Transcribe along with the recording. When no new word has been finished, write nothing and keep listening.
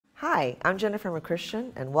Hi, I'm Jennifer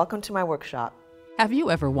McChristian, and welcome to my workshop. Have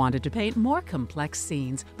you ever wanted to paint more complex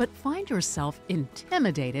scenes but find yourself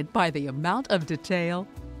intimidated by the amount of detail?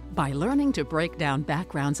 By learning to break down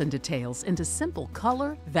backgrounds and details into simple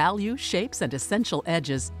color, value, shapes, and essential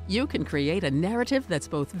edges, you can create a narrative that's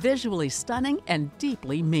both visually stunning and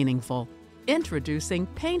deeply meaningful. Introducing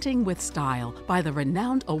Painting with Style by the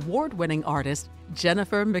renowned award-winning artist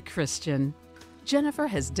Jennifer McChristian. Jennifer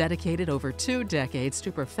has dedicated over 2 decades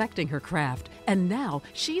to perfecting her craft, and now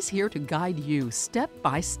she's here to guide you step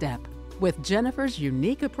by step. With Jennifer's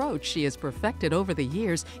unique approach she has perfected over the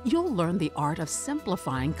years, you'll learn the art of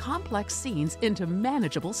simplifying complex scenes into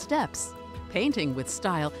manageable steps. Painting with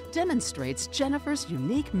Style demonstrates Jennifer's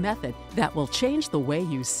unique method that will change the way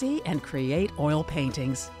you see and create oil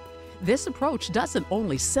paintings. This approach doesn't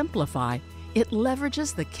only simplify, it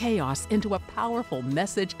leverages the chaos into a powerful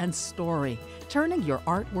message and story, turning your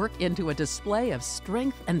artwork into a display of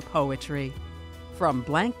strength and poetry. From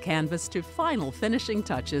blank canvas to final finishing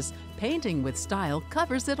touches, Painting with Style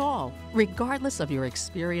covers it all. Regardless of your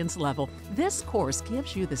experience level, this course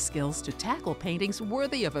gives you the skills to tackle paintings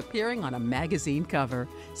worthy of appearing on a magazine cover,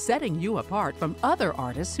 setting you apart from other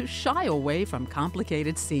artists who shy away from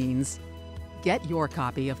complicated scenes. Get your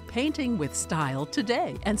copy of Painting with Style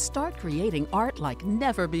today and start creating art like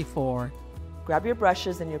never before. Grab your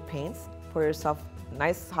brushes and your paints, pour yourself a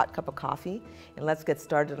nice hot cup of coffee, and let's get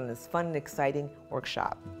started on this fun and exciting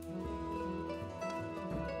workshop.